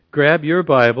grab your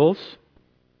Bibles,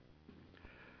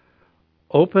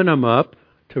 open them up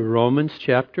to Romans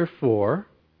chapter 4,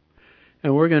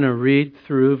 and we're going to read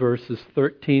through verses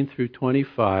 13 through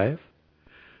 25.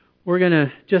 We're going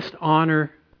to just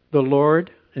honor the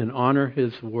Lord and honor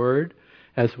His Word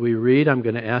as we read. I'm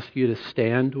going to ask you to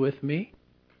stand with me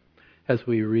as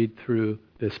we read through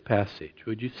this passage.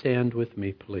 Would you stand with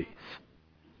me, please?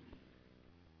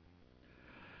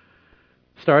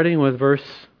 Starting with verse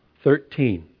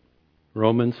 13,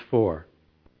 Romans 4.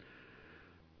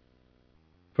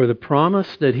 For the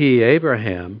promise that he,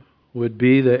 Abraham, would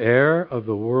be the heir of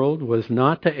the world was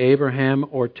not to Abraham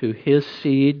or to his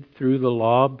seed through the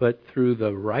law, but through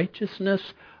the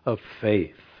righteousness of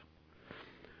faith.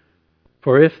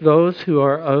 For if those who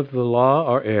are of the law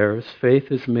are heirs,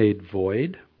 faith is made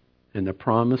void, and the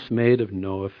promise made of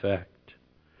no effect.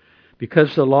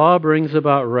 Because the law brings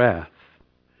about wrath.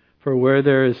 For where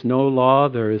there is no law,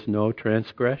 there is no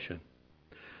transgression.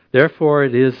 Therefore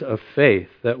it is of faith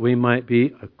that we might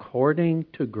be according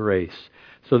to grace,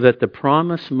 so that the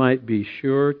promise might be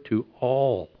sure to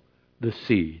all the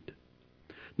seed,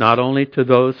 not only to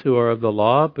those who are of the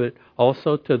law, but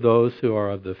also to those who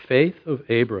are of the faith of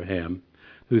Abraham,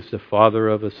 who's the father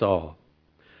of us all.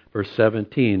 Verse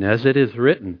 17, as it is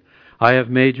written, I have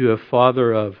made you a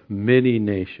father of many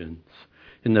nations,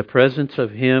 in the presence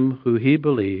of him who he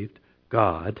believed,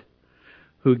 God,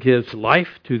 who gives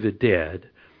life to the dead,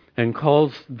 and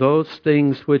calls those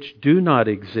things which do not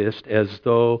exist as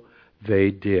though they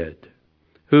did,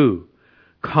 who,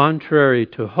 contrary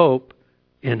to hope,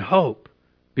 in hope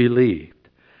believed,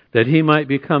 that he might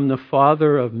become the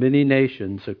father of many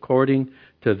nations according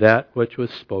to that which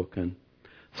was spoken,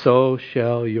 so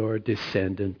shall your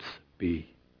descendants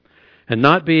be. And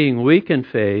not being weak in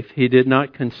faith, he did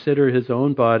not consider his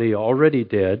own body already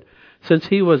dead, since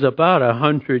he was about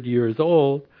 100 years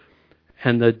old,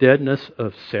 and the deadness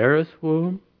of Sarah's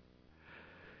womb.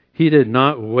 He did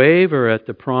not waver at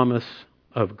the promise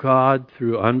of God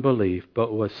through unbelief,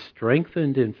 but was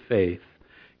strengthened in faith,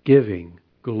 giving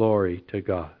glory to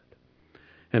God,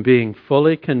 and being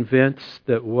fully convinced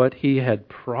that what he had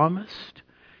promised,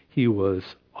 he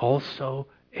was also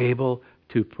able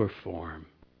to perform.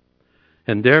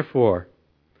 And therefore,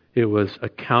 it was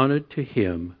accounted to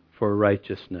him for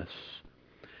righteousness.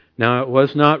 Now it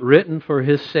was not written for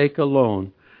his sake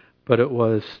alone, but it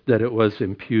was that it was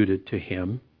imputed to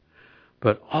him,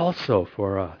 but also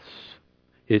for us.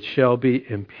 It shall be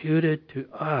imputed to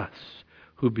us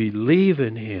who believe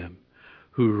in him,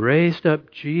 who raised up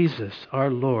Jesus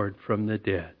our Lord from the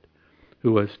dead,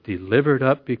 who was delivered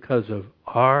up because of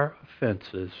our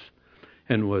offenses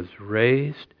and was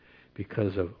raised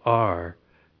because of our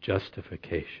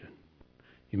justification.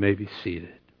 You may be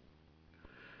seated.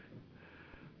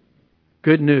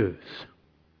 Good news.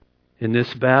 In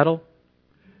this battle,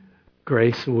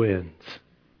 grace wins.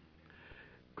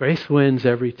 Grace wins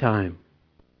every time.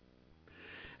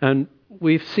 And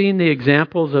we've seen the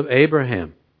examples of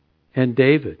Abraham and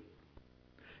David.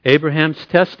 Abraham's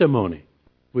testimony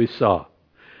we saw.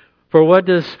 For what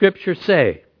does Scripture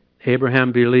say?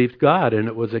 Abraham believed God and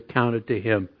it was accounted to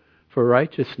him for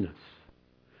righteousness.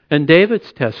 And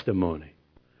David's testimony.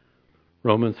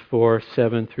 Romans 4,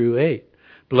 7 through 8.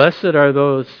 Blessed are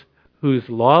those whose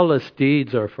lawless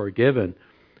deeds are forgiven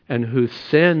and whose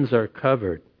sins are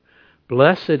covered.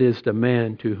 Blessed is the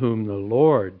man to whom the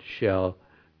Lord shall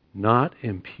not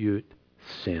impute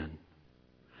sin.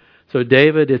 So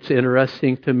David, it's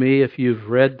interesting to me if you've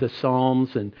read the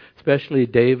Psalms, and especially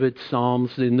David's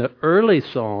Psalms, in the early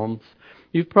Psalms,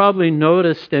 you've probably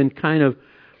noticed and kind of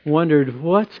wondered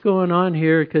what's going on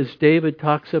here, because David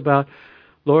talks about,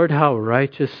 Lord, how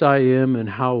righteous I am and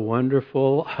how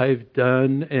wonderful I've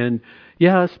done. And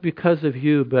yes, because of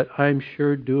you, but I'm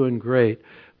sure doing great.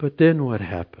 But then what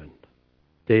happened?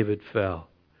 David fell.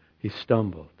 He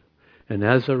stumbled. And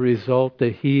as a result,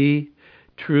 that he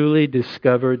truly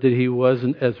discovered that he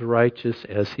wasn't as righteous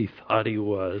as he thought he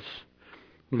was.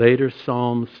 Later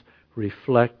Psalms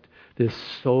reflect this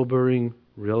sobering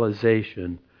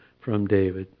realization from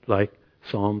David, like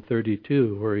Psalm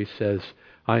 32, where he says,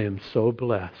 I am so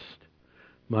blessed.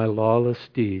 My lawless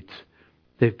deeds,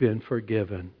 they've been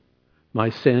forgiven.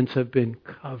 My sins have been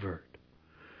covered.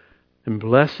 And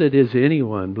blessed is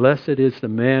anyone, blessed is the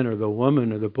man or the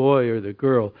woman or the boy or the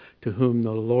girl to whom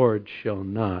the Lord shall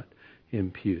not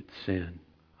impute sin.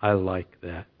 I like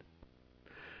that.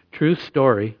 True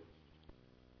story.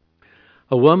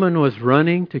 A woman was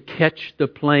running to catch the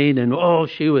plane, and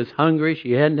she was hungry.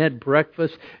 She hadn't had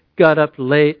breakfast, got up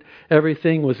late.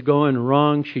 Everything was going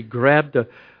wrong. She grabbed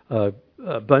a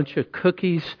bunch of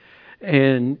cookies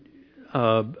and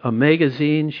a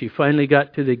magazine. She finally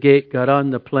got to the gate, got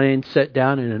on the plane, sat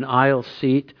down in an aisle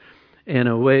seat, and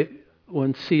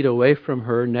one seat away from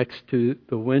her, next to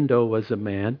the window, was a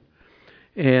man.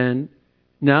 And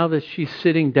now that she's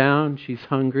sitting down, she's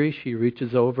hungry. She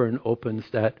reaches over and opens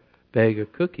that bag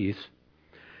of cookies.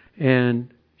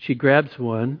 And she grabs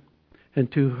one.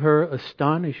 And to her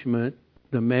astonishment,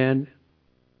 the man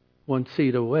one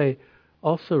seat away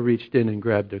also reached in and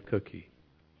grabbed a cookie.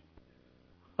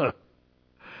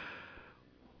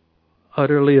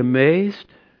 Utterly amazed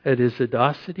at his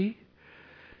audacity,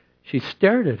 she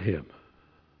stared at him.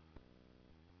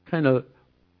 Kind of,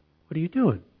 what are you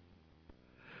doing?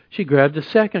 She grabbed a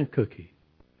second cookie.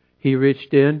 He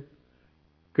reached in,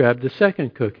 grabbed the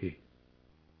second cookie.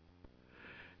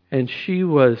 And she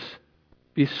was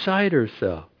beside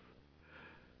herself.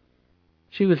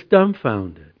 She was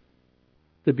dumbfounded.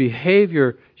 The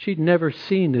behavior, she'd never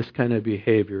seen this kind of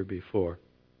behavior before.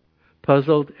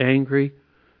 Puzzled, angry,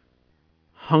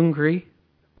 hungry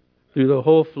through the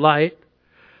whole flight.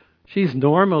 She's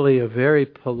normally a very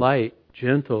polite,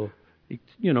 gentle,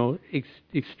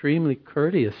 extremely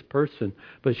courteous person,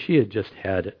 but she had just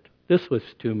had it. This was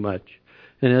too much.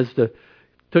 And as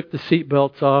took the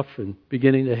seatbelts off and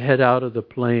beginning to head out of the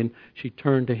plane, she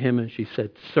turned to him and she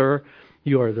said, "Sir,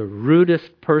 you are the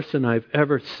rudest person I've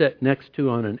ever sat next to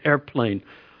on an airplane."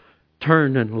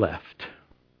 Turned and left.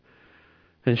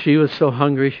 And she was so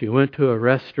hungry, she went to a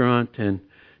restaurant, and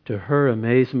to her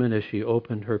amazement, as she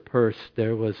opened her purse,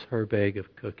 there was her bag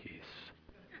of cookies.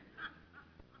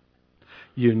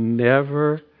 You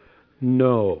never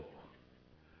know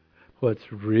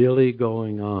what's really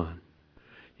going on.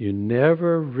 You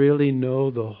never really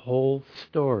know the whole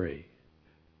story.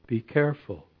 Be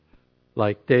careful.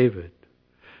 Like David.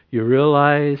 You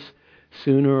realize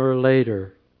sooner or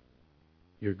later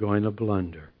you're going to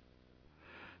blunder.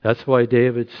 That's why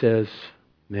David says,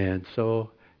 man,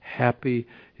 so happy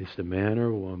is the man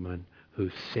or woman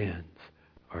whose sins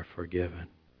are forgiven.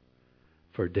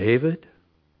 For David,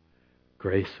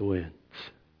 grace wins.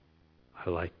 I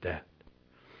like that.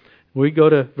 We go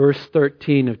to verse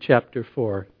 13 of chapter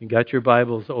 4. You got your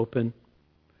Bibles open?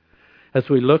 As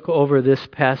we look over this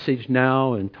passage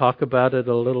now and talk about it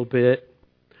a little bit,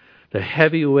 the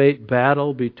heavyweight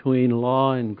battle between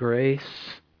law and grace,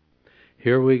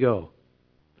 here we go.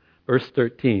 Verse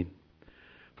 13.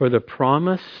 For the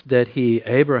promise that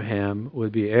Abraham,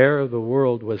 would be heir of the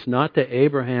world was not to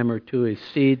Abraham or to his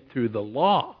seed through the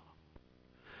law,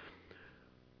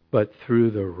 but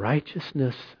through the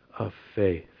righteousness of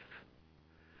faith.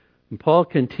 And Paul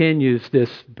continues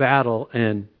this battle,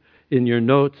 and in your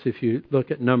notes, if you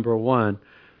look at number 1,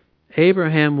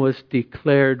 Abraham was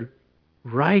declared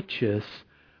righteous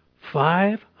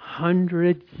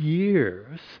 500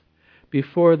 years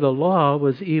before the law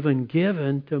was even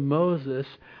given to Moses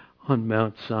on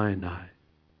Mount Sinai.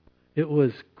 It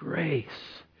was grace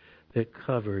that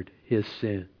covered his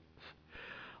sins.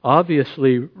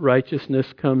 Obviously,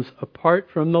 righteousness comes apart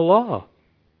from the law.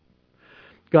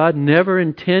 God never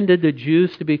intended the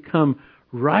Jews to become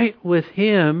right with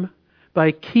Him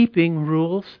by keeping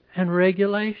rules and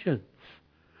regulations.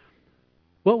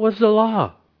 What was the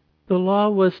law? The law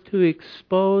was to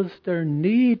expose their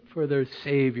need for their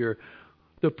Savior,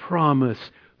 the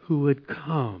promise who would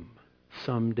come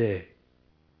someday.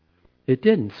 It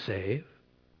didn't save.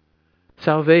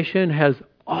 Salvation has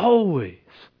always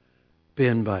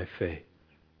been by faith.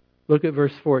 Look at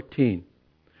verse 14.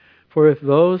 For if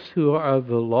those who are of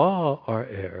the law are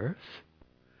heirs,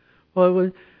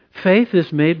 faith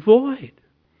is made void,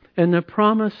 and the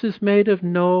promise is made of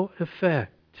no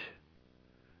effect.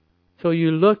 So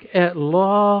you look at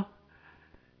law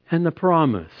and the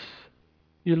promise.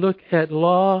 You look at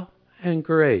law and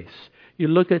grace. You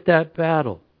look at that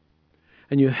battle.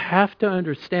 And you have to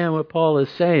understand what Paul is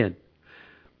saying.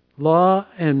 Law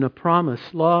and the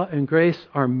promise, law and grace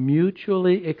are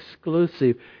mutually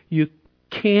exclusive. You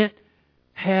can't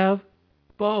have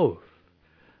both.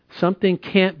 Something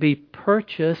can't be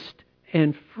purchased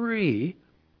and free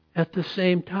at the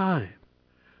same time.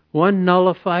 One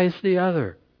nullifies the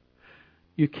other.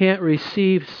 You can't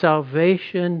receive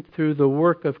salvation through the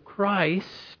work of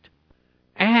Christ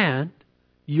and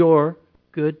your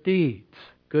good deeds,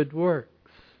 good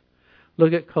works.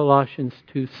 Look at Colossians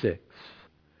 2:6,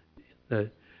 the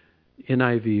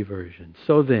NIV version.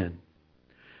 So then,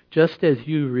 just as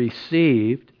you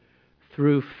received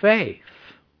through faith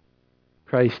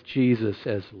Christ Jesus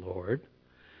as Lord,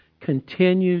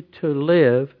 continue to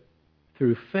live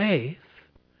through faith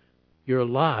your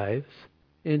lives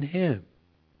in Him.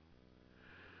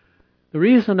 The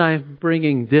reason I'm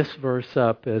bringing this verse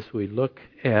up as we look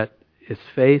at It's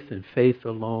faith and faith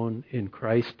alone in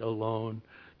Christ alone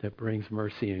that brings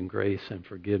mercy and grace and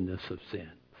forgiveness of sins.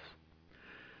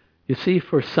 You see,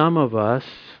 for some of us,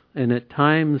 and at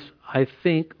times I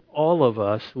think all of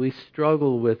us, we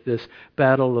struggle with this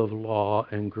battle of law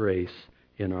and grace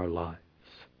in our lives.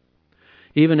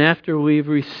 Even after we've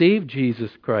received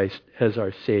Jesus Christ as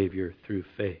our Savior through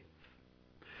faith.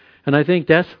 And I think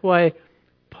that's why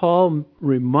Paul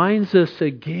reminds us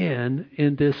again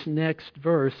in this next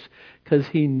verse, because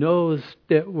he knows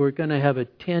that we're going to have a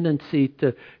tendency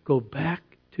to go back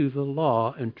to the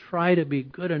law and try to be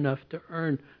good enough to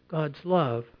earn God's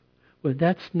love, when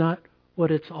that's not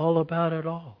what it's all about at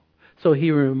all. So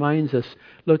he reminds us,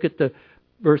 look at the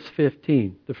verse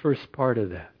 15, the first part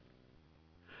of that.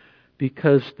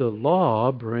 Because the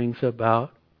law brings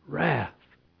about wrath.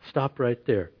 Stop right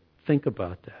there. Think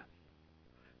about that.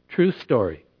 True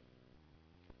story.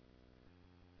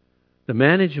 The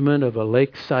management of a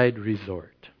lakeside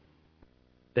resort,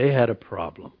 they had a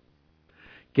problem.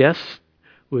 Guests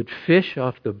would fish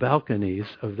off the balconies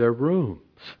of their rooms.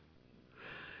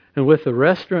 And with the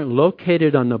restaurant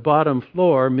located on the bottom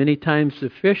floor, many times the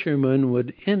fishermen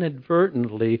would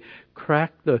inadvertently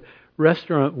crack the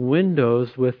restaurant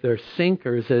windows with their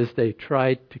sinkers as they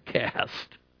tried to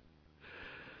cast.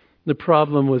 The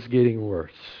problem was getting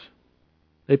worse.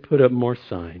 They put up more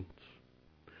signs.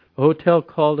 The hotel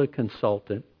called a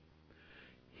consultant.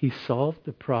 He solved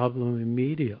the problem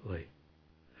immediately.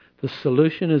 The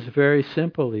solution is very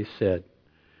simple, he said.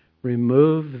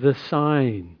 Remove the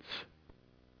signs.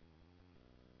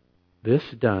 This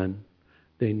done,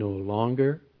 they no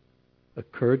longer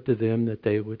occurred to them that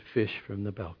they would fish from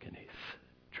the balconies.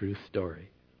 True story.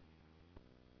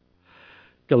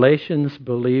 Galatians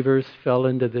believers fell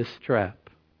into this trap.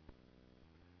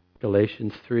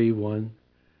 Galatians 3:1,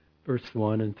 verse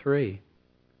 1 and 3.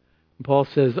 And Paul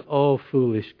says, "O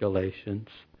foolish Galatians,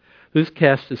 who's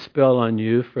cast a spell on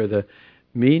you for the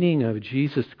meaning of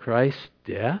Jesus Christ's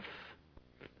death?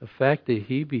 The fact that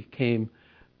he became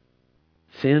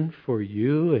sin for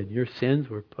you and your sins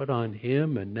were put on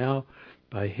him, and now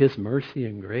by his mercy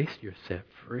and grace you're set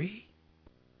free?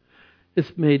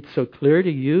 It's made so clear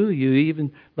to you, you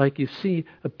even, like you see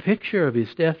a picture of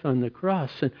his death on the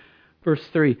cross." And verse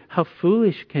 3, how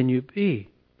foolish can you be?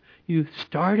 You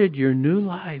started your new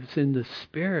lives in the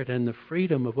Spirit and the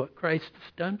freedom of what Christ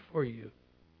has done for you.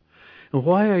 And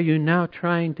why are you now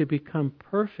trying to become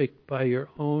perfect by your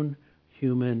own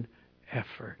human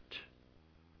effort?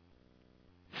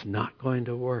 It's not going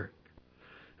to work.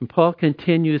 And Paul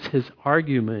continues his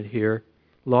argument here,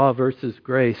 law versus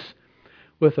grace,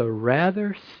 with a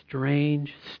rather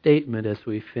strange statement as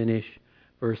we finish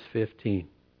verse 15.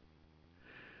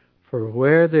 For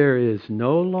where there is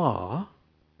no law,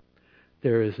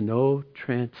 there is no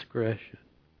transgression.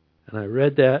 And I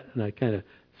read that and I kind of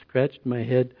scratched my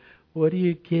head. What are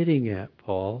you getting at,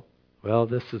 Paul? Well,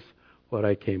 this is what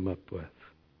I came up with.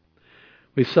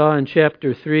 We saw in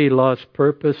chapter 3, law's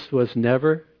purpose was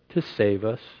never to save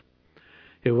us.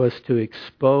 It was to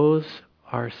expose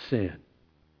our sin.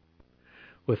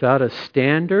 Without a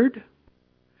standard,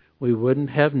 we wouldn't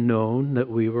have known that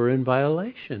we were in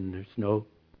violation. There's no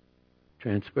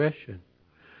transgression.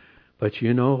 But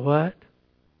you know what?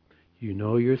 You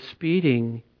know you're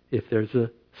speeding if there's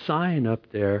a sign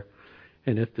up there.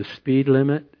 And if the speed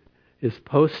limit is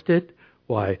posted,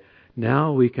 why,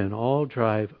 now we can all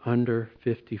drive under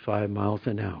 55 miles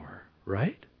an hour,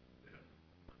 right?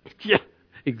 Yeah,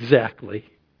 exactly.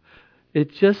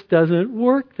 It just doesn't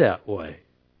work that way.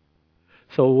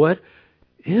 So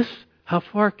how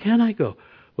far can I go?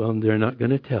 Well, they're not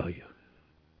going to tell you.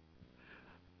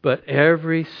 But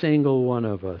every single one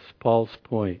of us, Paul's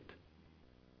point,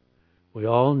 we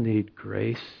all need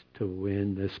grace to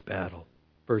win this battle.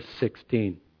 Verse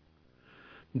 16.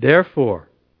 Therefore,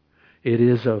 it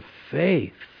is of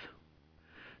faith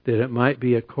that it might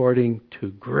be according to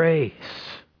grace,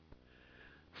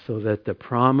 so that the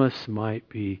promise might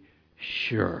be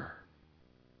sure.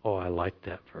 Oh, I like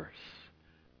that verse.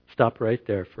 Stop right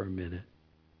there for a minute.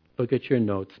 Look at your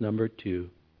notes, number 2.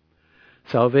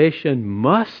 Salvation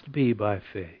must be by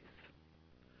faith.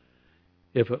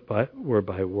 If it were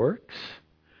by works,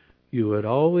 you would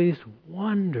always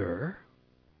wonder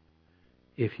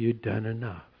if you'd done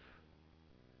enough.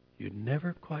 You'd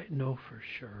never quite know for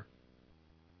sure.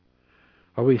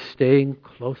 Are we staying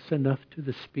close enough to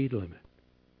the speed limit?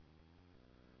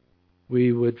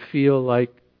 We would feel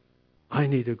like, I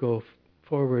need to go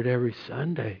forward every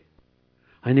Sunday.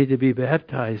 I need to be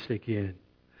baptized again.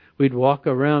 We'd walk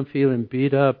around feeling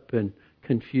beat up and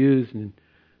confused and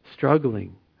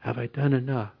struggling. Have I done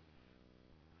enough?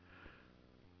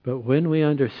 But when we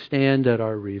understand that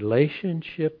our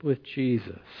relationship with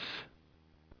Jesus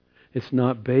is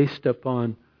not based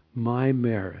upon my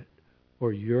merit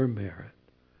or your merit,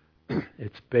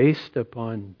 it's based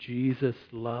upon Jesus'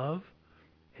 love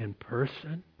and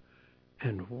person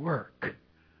and work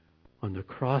on the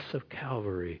cross of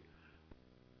Calvary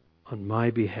on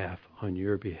my behalf, on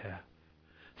your behalf.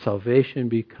 Salvation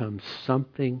becomes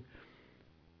something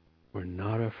we're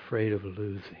not afraid of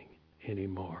losing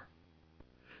anymore.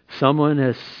 Someone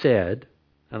has said,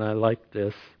 and I like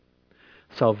this,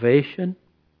 salvation,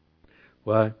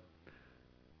 well,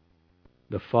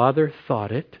 the Father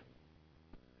thought it,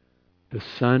 the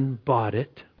Son bought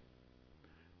it,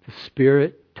 the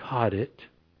Spirit taught it,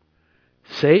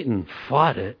 Satan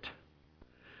fought it,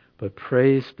 but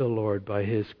praise the Lord, by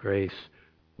His grace,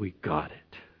 we got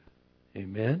it.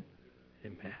 Amen?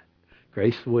 Amen.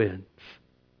 Grace wins.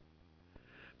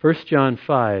 1 John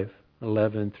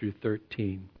 5:11 through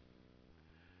 13.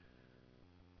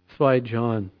 That's why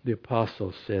John the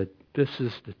Apostle said, this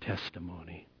is the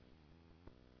testimony.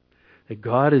 That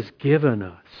God has given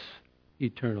us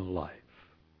eternal life.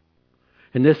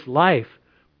 And this life,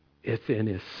 it's in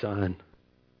His Son.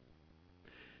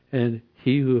 And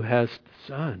he who has the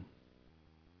Son,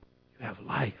 you have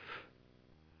life.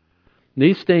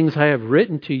 These things I have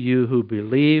written to you who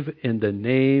believe in the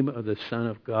name of the Son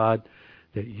of God,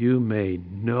 that you may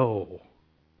know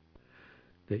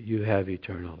that you have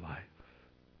eternal life.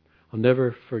 I'll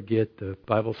never forget the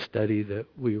Bible study that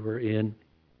we were in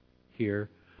here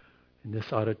in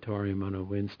this auditorium on a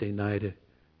Wednesday night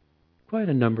quite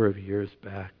a number of years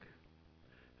back.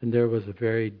 And there was a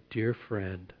very dear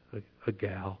friend, a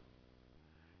gal,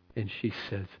 and she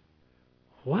says,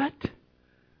 "What?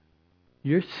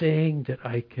 You're saying that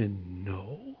I can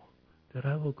know that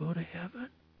I will go to heaven?"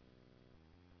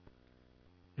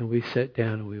 And we sat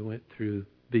down and we went through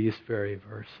these very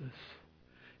verses.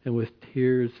 And with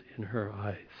tears in her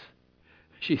eyes,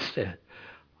 she said,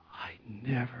 "I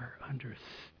never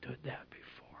understood that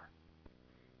before.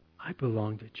 I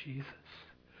belong to Jesus.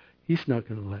 He's not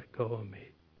going to let go of me.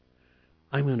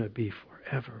 I'm going to be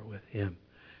forever with Him,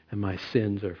 and my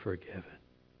sins are forgiven."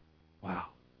 Wow.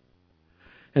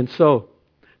 And so,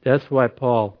 that's why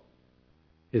Paul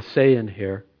is saying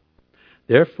here,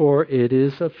 therefore it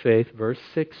is of faith, verse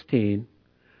 16,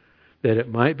 that it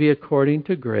might be according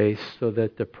to grace, so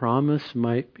that the promise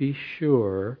might be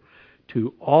sure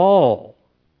to all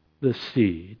the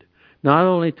seed, not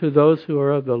only to those who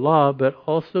are of the law, but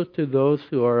also to those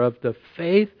who are of the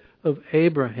faith of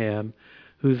Abraham,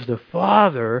 who's the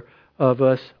father of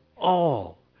us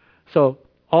all. So,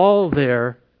 all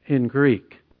there in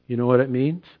Greek, you know what it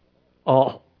means?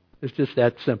 All. It's just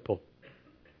that simple.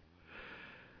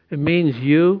 It means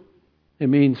you. It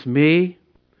means me.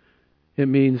 It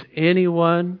means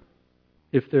anyone,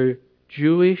 if they're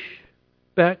Jewish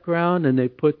background and they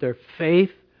put their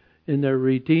faith in their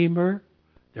Redeemer,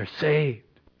 they're saved.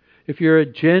 If you're a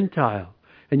Gentile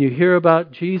and you hear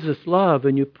about Jesus' love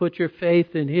and you put your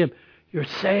faith in Him, you're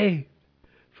saved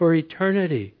for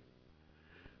eternity.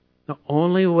 The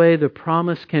only way the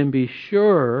promise can be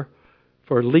sure,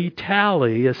 for Lee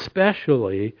Talley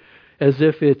especially, as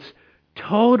if it's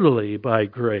totally by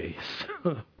grace.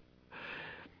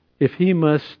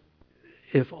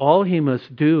 If all he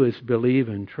must do is believe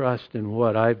and trust in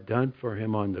what I've done for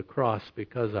him on the cross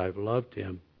because I've loved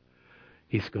him,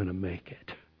 he's going to make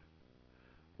it.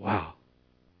 Wow.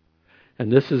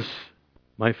 And this is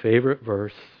my favorite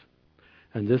verse.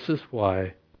 And this is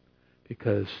why,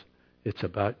 because it's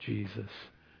about Jesus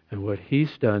and what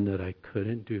He's done that I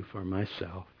couldn't do for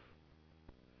myself.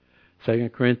 2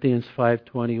 Corinthians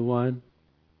 5:21,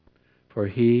 for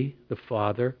He, the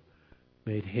Father,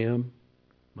 made Him,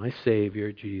 my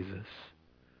Savior, Jesus,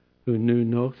 who knew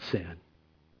no sin,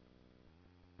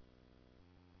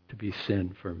 to be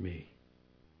sin for me,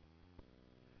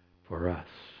 for us,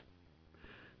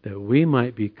 that we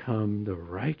might become the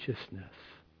righteousness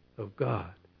of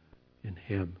God in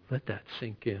Him. Let that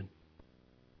sink in.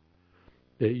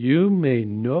 That you may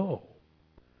know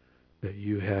that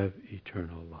you have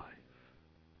eternal life.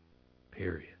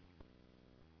 Period.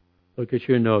 Look at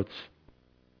your notes.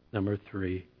 Number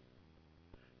 3.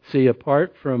 See,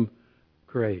 apart from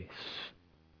grace,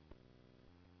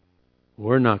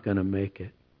 we're not going to make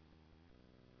it.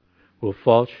 We'll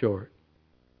fall short.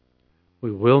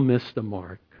 We will miss the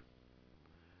mark.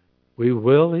 We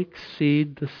will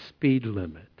exceed the speed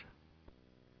limit.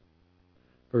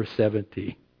 Verse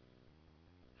 17.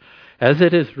 As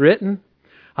it is written,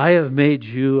 I have made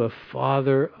you a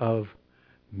father of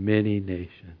many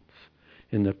nations,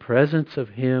 in the presence of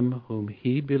Him whom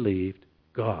He believed,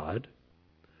 God,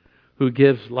 who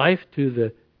gives life to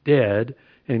the dead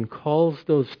and calls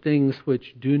those things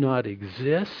which do not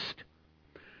exist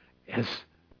as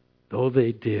though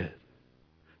they did.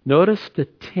 Notice the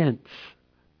tense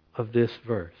of this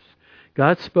verse.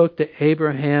 God spoke to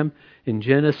Abraham in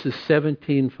Genesis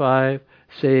 17:5,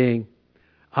 saying,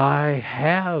 I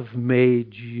have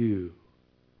made you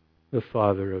the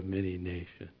father of many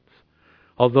nations.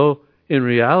 Although in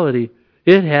reality,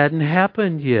 it hadn't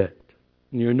happened yet.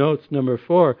 In your notes, number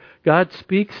 4, God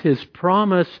speaks His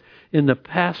promise in the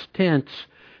past tense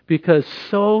because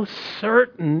so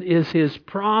certain is His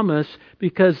promise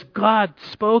because God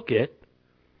spoke it,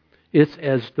 it's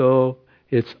as though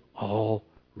it's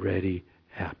already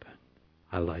happened.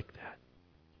 I like that.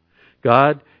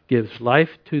 God gives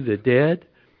life to the dead.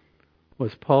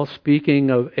 Was Paul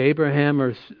speaking of Abraham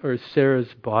or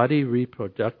Sarah's body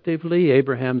reproductively?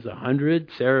 Abraham's 100,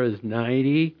 Sarah's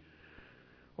 90.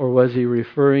 Or was he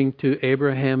referring to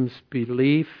Abraham's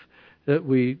belief that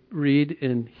we read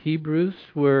in Hebrews,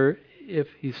 where if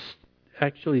he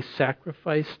actually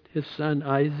sacrificed his son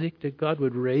Isaac, that God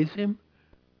would raise him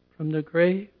from the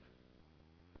grave?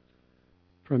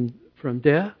 From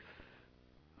death?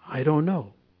 I don't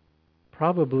know.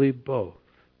 Probably both.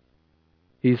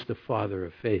 He's the father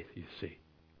of faith, you see.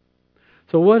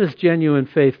 So what does genuine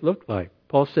faith look like?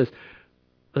 Paul says,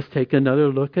 let's take another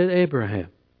look at Abraham.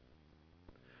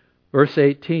 Verse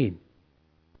 18.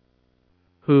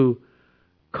 Who,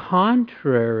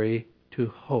 contrary to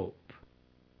hope,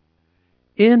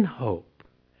 in hope,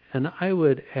 and I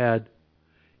would add,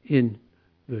 in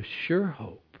the sure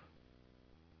hope,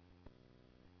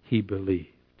 he believed.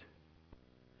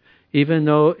 Even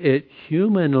though it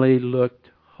humanly looked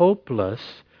hopeless,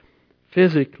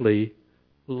 physically,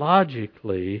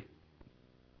 logically,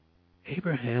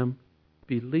 Abraham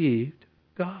believed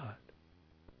God.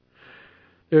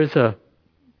 There's a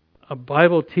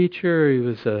Bible teacher. He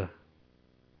was a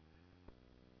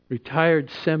retired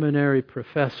seminary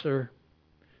professor.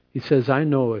 He says, I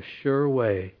know a sure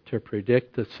way to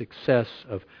predict the success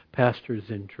of pastors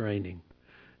in training.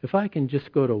 If I can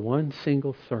just go to one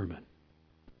single sermon.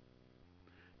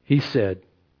 He said,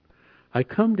 I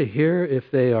come to hear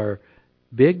if they are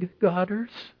big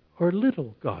Godders or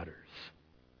little Godders.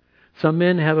 Some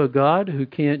men have a God who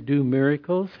can't do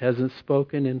miracles, hasn't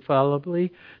spoken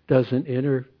infallibly, doesn't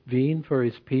intervene for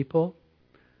His people.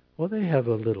 Well, they have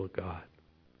a little God.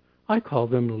 I call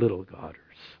them little Godders.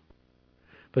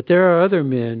 But there are other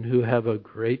men who have a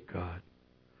great God.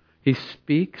 He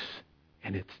speaks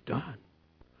and it's done.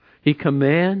 He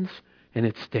commands and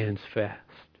it stands fast.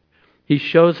 He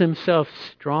shows Himself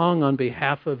strong on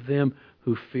behalf of them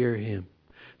who fear Him.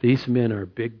 These men are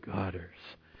big Godders,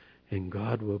 and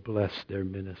God will bless their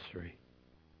ministry.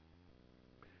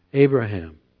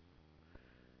 Abraham.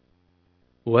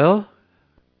 Well,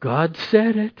 God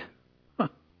said it.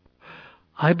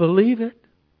 I believe it.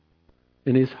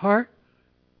 In his heart,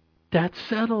 that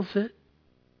settles it.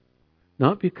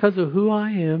 Not because of who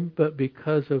I am, but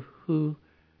because of who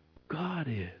God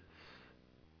is.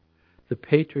 The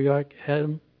patriarch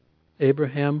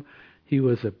Abraham, he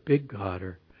was a big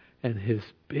Godder, and his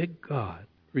big God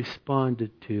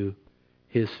responded to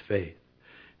his faith.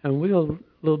 And a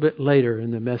little bit later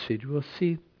in the message, we'll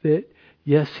see that,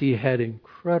 yes, he had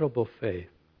incredible faith,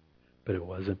 but it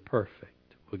wasn't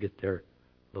perfect. We'll get there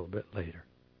a little bit later.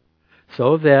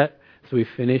 So that, as we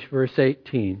finish verse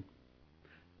 18,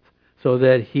 so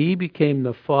that he became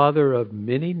the father of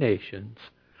many nations,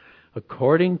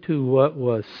 according to what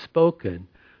was spoken,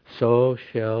 so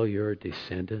shall your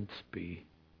descendants be.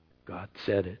 God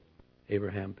said it.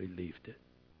 Abraham believed it.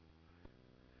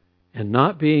 And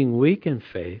not being weak in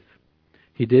faith,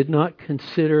 he did not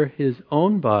consider his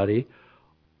own body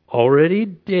already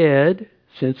dead,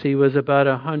 since he was about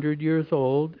 100 years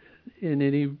old in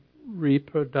any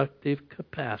reproductive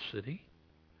capacity,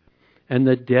 and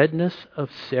the deadness of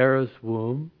Sarah's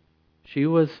womb. She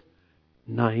was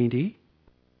 90.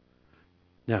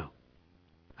 Now,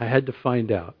 I had to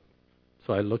find out,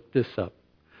 so I looked this up.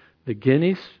 The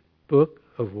Guinness Book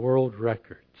of World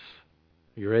Records.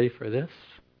 You ready for this?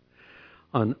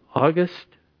 On August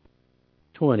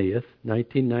 20th,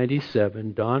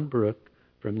 1997, Dawn Brooke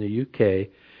from the UK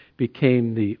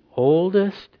became the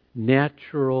oldest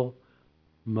natural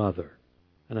mother.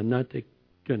 And I'm not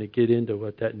going to get into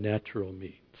what that natural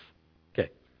means. Okay.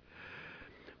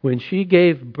 When she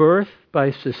gave birth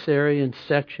by cesarean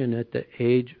section at the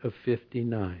age of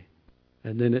 59,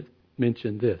 and then it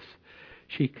mentioned this,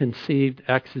 she conceived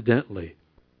accidentally.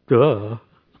 Duh.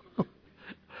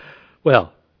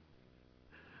 Well,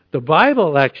 the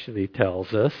Bible actually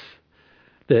tells us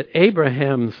that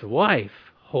Abraham's wife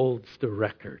holds the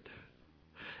record.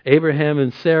 Abraham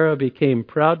and Sarah became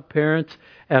proud parents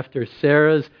after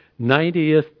Sarah's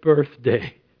 90th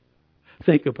birthday.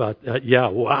 Think about that. Yeah,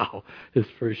 wow, is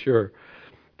for sure.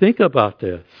 Think about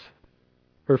this.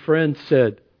 Her friend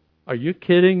said, "Are you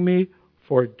kidding me?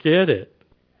 Forget it."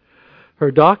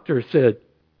 Her doctor said,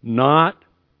 "Not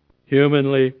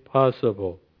humanly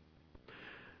possible."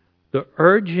 The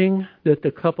urging that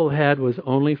the couple had was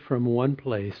only from one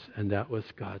place, and that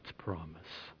was God's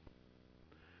promise.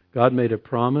 God made a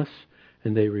promise,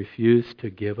 and they refused to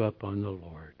give up on the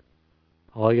Lord.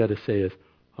 All I got to say is,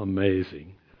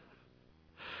 amazing.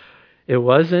 It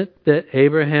wasn't that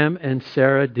Abraham and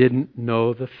Sarah didn't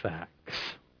know the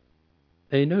facts.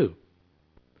 They knew.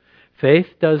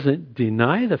 Faith doesn't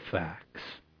deny the facts.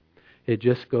 It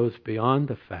just goes beyond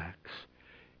the facts.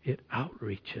 It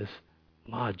outreaches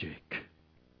logic.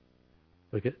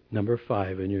 Look at number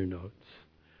 5 in your notes.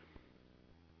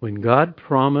 When God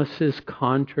promises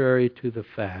contrary to the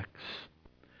facts,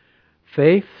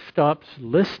 faith stops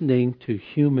listening to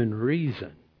human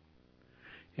reason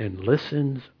and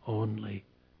listens only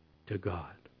to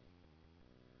God.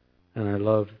 And I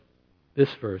love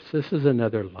this verse. This is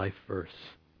another life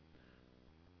verse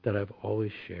that I've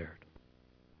always shared.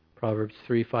 Proverbs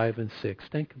 3, 5, and 6.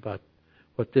 Think about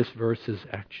what this verse is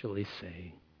actually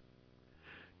saying.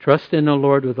 Trust in the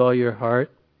Lord with all your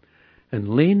heart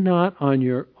and lean not on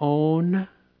your own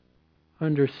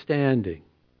understanding,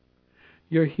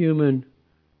 your human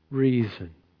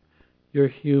reason, your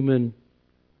human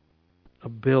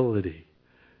ability,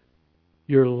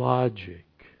 your logic.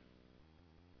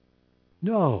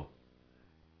 No.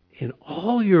 In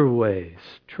all your ways,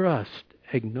 trust,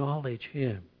 acknowledge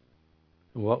Him.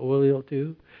 And what will He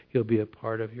do? He'll be a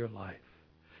part of your life.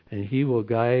 And He will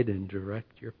guide and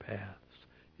direct your paths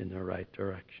in the right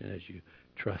direction as you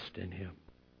trust in Him.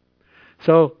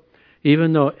 So,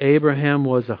 even though Abraham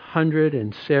was 100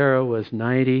 and Sarah was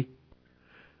 90,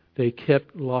 they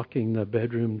kept locking the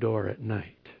bedroom door at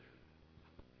night.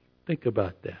 Think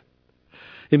about that.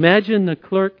 Imagine the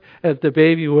clerk at the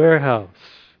baby warehouse.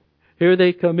 Here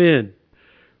they come in.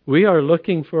 We are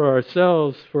looking for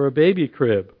ourselves for a baby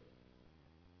crib.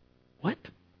 What?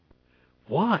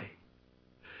 Why?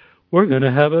 We're going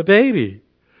to have a baby.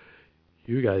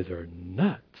 You guys are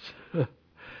nuts.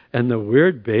 And the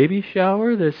weird baby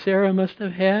shower that Sarah must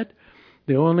have had,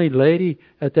 the only lady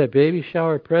at that baby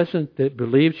shower present that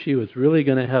believed she was really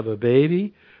going to have a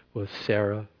baby was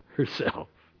Sarah herself.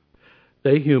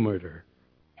 They humored her.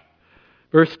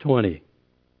 Verse 20.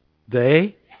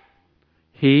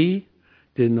 He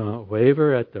did not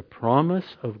waver at the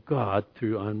promise of God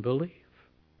through unbelief,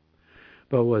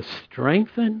 but was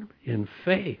strengthened in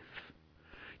faith,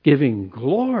 giving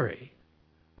glory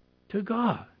to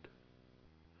God,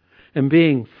 and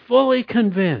being fully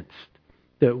convinced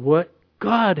that what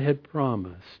God had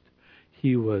promised,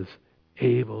 He was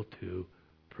able to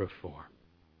perform.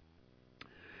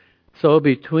 So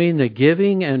between the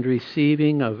giving and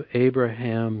receiving of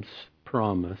Abraham's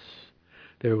promise,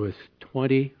 there was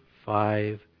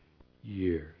 25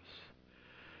 years.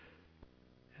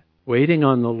 Waiting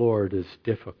on the Lord is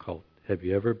difficult. Have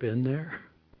you ever been there?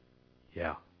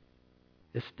 Yeah.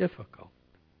 It's difficult.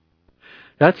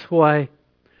 That's why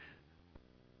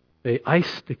they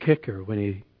ice the kicker when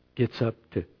he gets up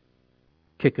to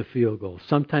kick a field goal.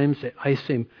 Sometimes they ice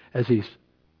him as he's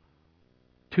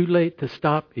too late to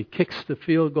stop. He kicks the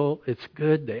field goal. It's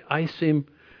good. They ice him.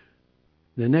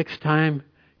 The next time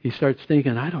he starts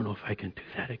thinking, I don't know if I can do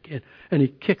that again. And he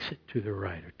kicks it to the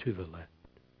right or to the left.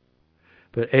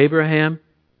 But Abraham,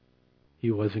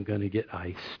 he wasn't going to get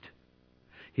iced.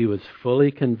 He was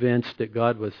fully convinced that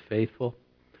God was faithful.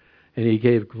 And he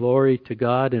gave glory to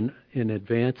God in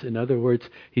advance. In other words,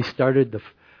 he started the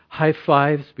high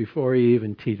fives before he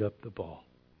even teed up the ball.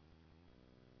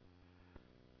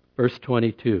 Verse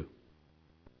 22.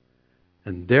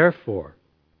 And therefore,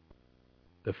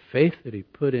 the faith that he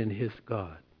put in his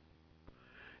God,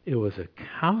 it was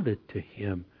accounted to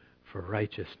him for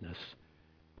righteousness,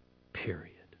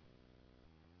 period.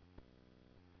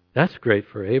 That's great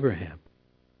for Abraham.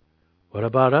 What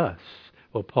about us?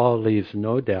 Well, Paul leaves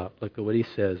no doubt. Look at what he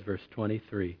says, verse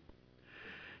 23.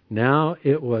 Now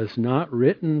it was not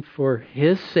written for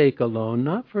his sake alone,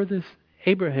 not for this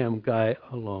Abraham guy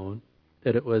alone,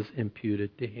 that it was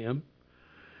imputed to him.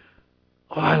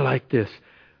 Oh, I like this.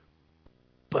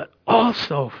 But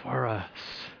also for us,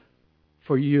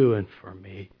 for you and for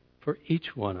me, for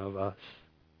each one of us.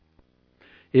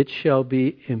 It shall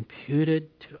be imputed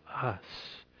to us.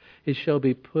 It shall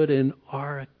be put in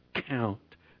our account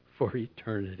for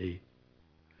eternity,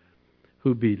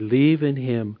 who believe in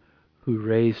Him who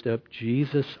raised up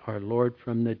Jesus our Lord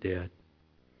from the dead,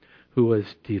 who was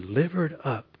delivered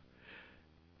up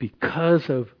because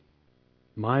of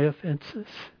my offenses,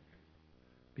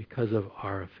 because of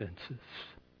our offenses,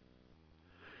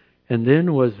 and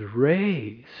then was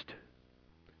raised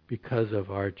because of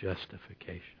our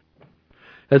justification.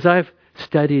 As I've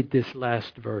studied this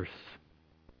last verse,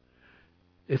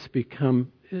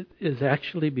 it is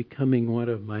actually becoming one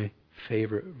of my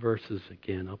favorite verses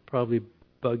again. I'll probably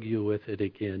bug you with it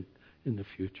again in the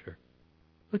future.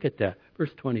 Look at that,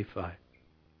 verse 25.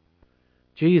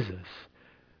 Jesus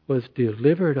was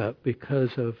delivered up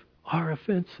because of our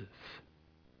offenses,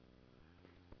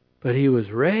 but he was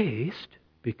raised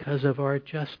because of our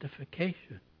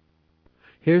justification.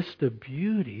 Here's the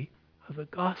beauty of the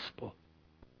gospel.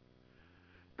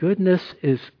 Goodness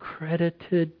is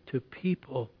credited to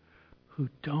people who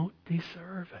don't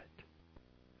deserve it.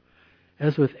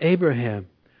 As with Abraham,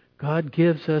 God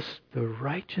gives us the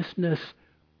righteousness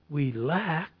we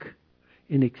lack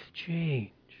in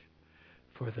exchange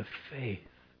for the faith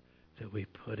that we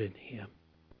put in Him.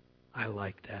 I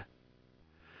like that.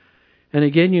 And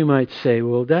again, you might say,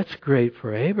 well, that's great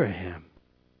for Abraham.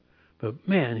 But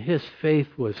man, his faith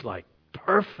was like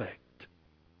perfect.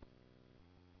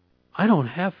 I don't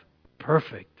have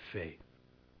perfect faith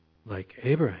like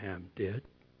Abraham did.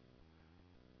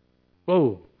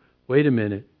 Whoa, wait a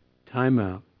minute. Time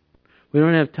out. We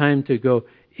don't have time to go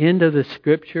into the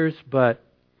Scriptures, but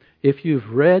if you've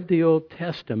read the Old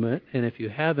Testament, and if you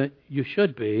haven't, you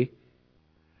should be.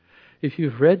 If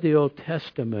you've read the Old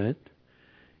Testament,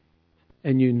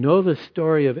 and you know the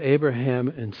story of Abraham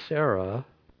and Sarah,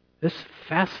 this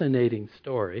fascinating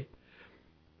story,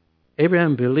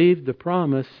 Abraham believed the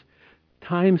promise.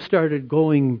 Time started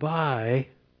going by,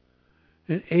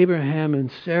 and Abraham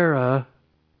and Sarah,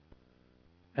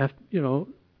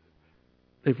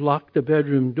 they've locked the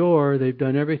bedroom door. They've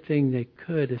done everything they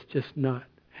could. It's just not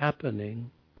happening.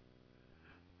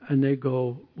 And they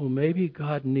go, well, maybe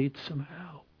God needs some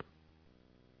help.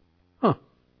 Huh.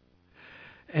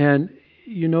 And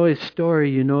you know his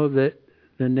story. You know that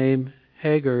the name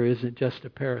Hagar isn't just a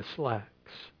pair of slacks.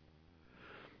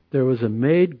 There was a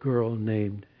maid girl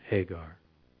named Hagar.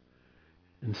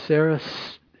 And Sarah,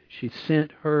 she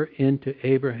sent her into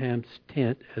Abraham's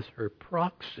tent as her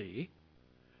proxy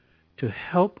to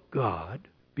help God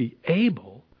be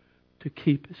able to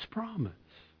keep His promise.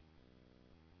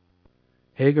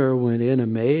 Hagar went in a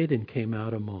maid and came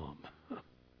out a mom.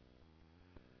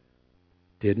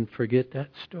 Didn't forget that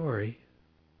story.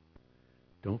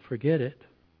 Don't forget it.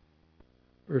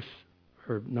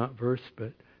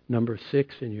 But number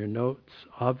 6 in your notes.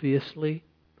 Obviously,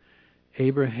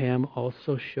 Abraham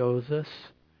also shows us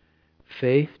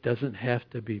faith doesn't have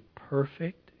to be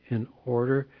perfect in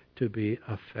order to be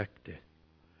effective.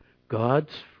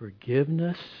 God's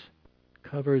forgiveness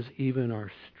covers even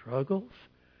our struggles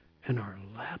and our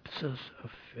lapses of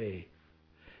faith.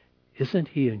 Isn't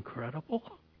He incredible?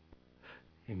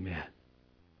 Amen.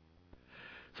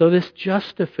 So this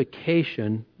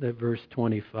justification that verse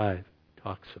 25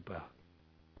 talks about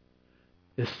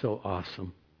is so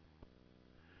awesome.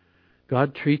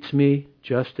 God treats me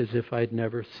just as if I'd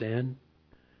never sinned,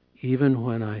 even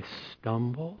when I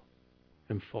stumble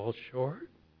and fall short.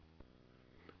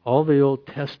 All the Old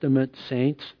Testament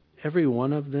saints, every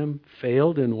one of them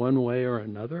failed in one way or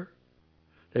another.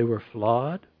 They were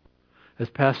flawed. As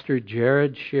Pastor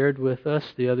Jared shared with us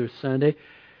the other Sunday,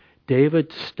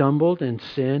 David stumbled and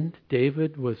sinned.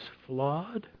 David was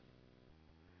flawed.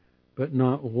 But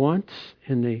not once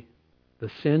in the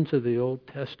sins of the Old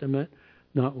Testament,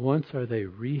 not once are they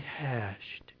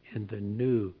rehashed in the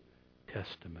New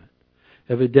Testament.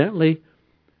 Evidently,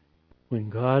 when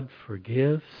God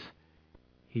forgives,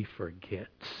 He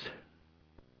forgets.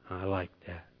 I like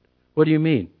that. What do you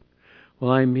mean?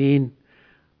 Well, I mean,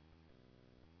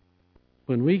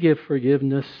 when we give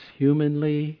forgiveness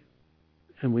humanly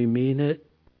and we mean it,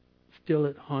 still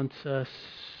it haunts us.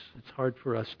 It's hard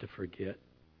for us to forget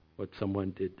what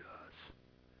someone did to us.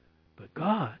 But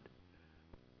God,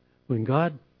 when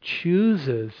God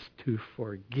chooses to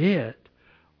forget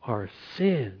our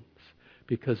sins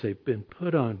because they've been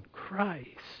put on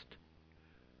Christ,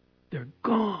 they're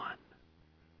gone.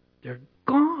 They're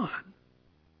gone.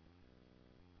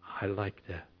 I like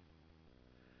that.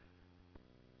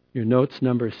 Your notes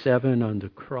number 7 on the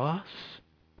cross.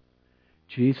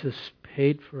 Jesus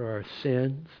paid for our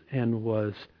sins and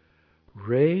was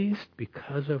raised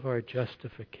because of our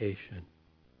justification.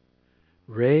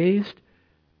 Raised,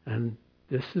 and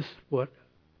this is what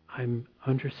I'm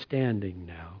understanding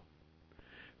now.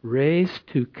 Raised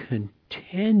to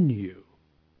continue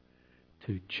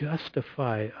to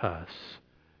justify us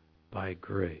by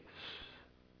grace.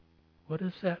 What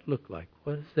does that look like?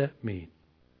 What does that mean?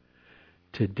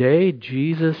 Today,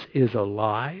 Jesus is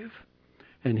alive,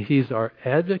 and He's our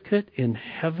advocate in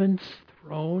heaven's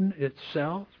throne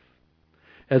itself.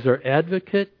 As our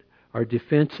advocate, our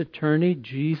defense attorney,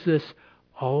 Jesus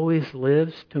always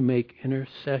lives to make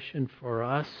intercession for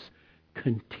us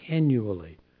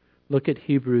continually. Look at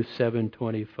Hebrews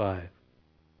 7:25.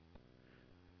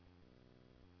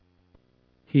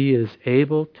 He is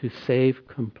able to save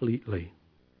completely.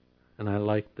 And I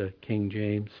like the King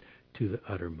James, to the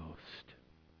uttermost.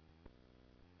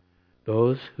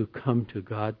 Those who come to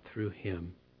God through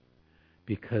Him,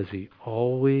 because He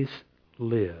always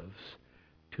lives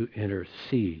to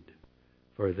intercede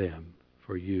for them,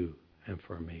 for you, and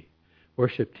for me.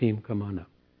 Worship team, come on up.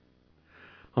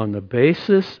 On the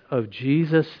basis of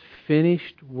Jesus'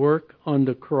 finished work on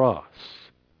the cross,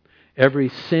 every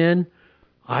sin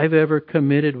I've ever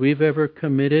committed, we've ever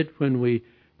committed, when we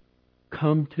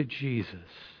come to Jesus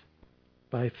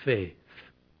by faith,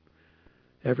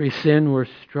 every sin we're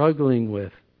struggling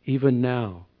with even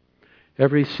now,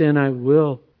 every sin I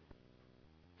will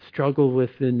struggle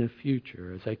with in the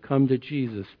future as I come to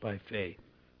Jesus by faith,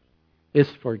 is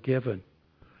forgiven.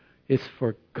 It's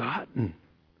forgotten.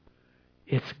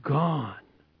 It's gone.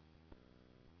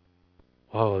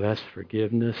 Oh, that's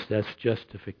forgiveness. That's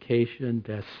justification.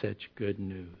 That's such good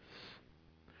news.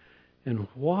 And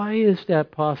why is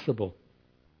that possible?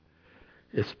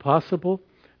 It's possible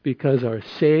because our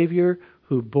Savior,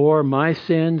 who bore my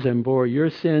sins and bore your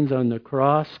sins on the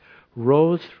cross,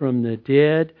 rose from the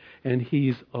dead, and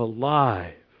He's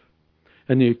alive.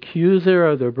 And the accuser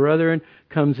of the brethren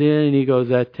comes in and he goes,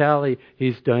 that tally,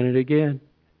 he's done it again.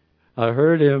 I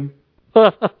heard him.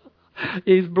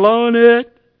 He's blown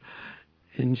it.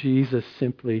 And Jesus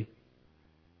simply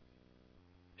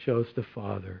shows the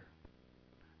Father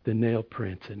the nail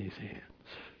prints in His hands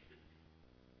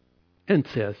and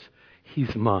says,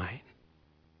 He's mine.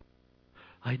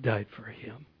 I died for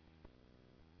Him.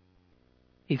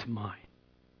 He's mine.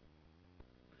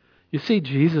 You see,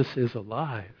 Jesus is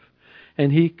alive,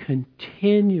 and He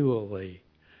continually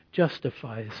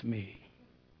justifies me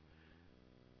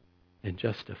and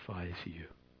justifies you.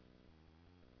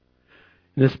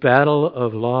 In this battle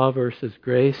of law versus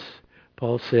grace,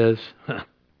 Paul says,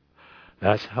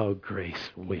 that's how grace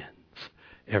wins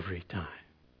every time.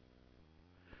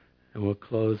 And we'll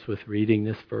close with reading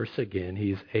this verse again.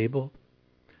 He's able.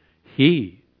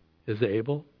 He is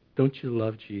able. Don't you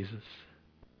love Jesus?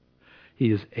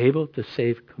 He is able to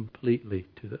save completely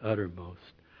to the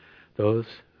uttermost those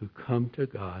who come to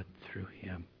God through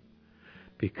Him,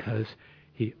 because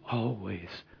He always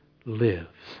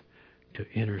lives to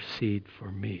intercede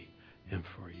for me and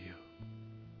for you.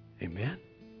 Amen?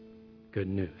 Good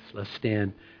news. Let's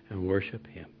stand and worship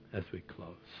Him as we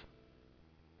close.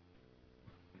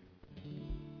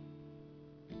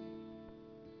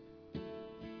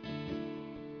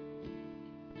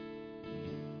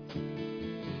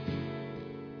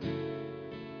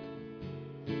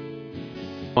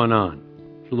 On.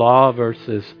 Law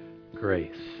versus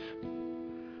grace.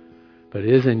 But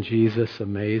isn't Jesus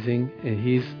amazing? And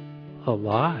He's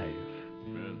alive.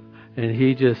 Amen. And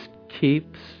He just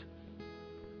keeps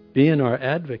being our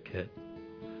advocate.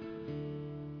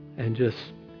 And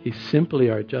He's simply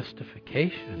our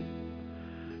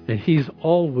justification. And He's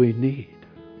all we need.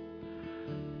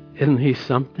 Isn't He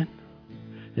something?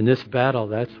 In this battle,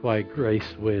 that's why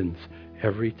grace wins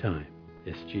every time.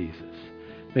 It's Jesus.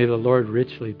 May the Lord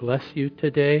richly bless you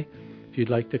today. If you'd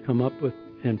like to come up with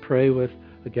and pray with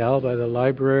a gal by the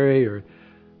library or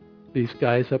these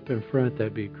guys up in front,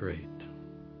 that'd be great.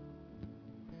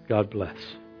 God bless.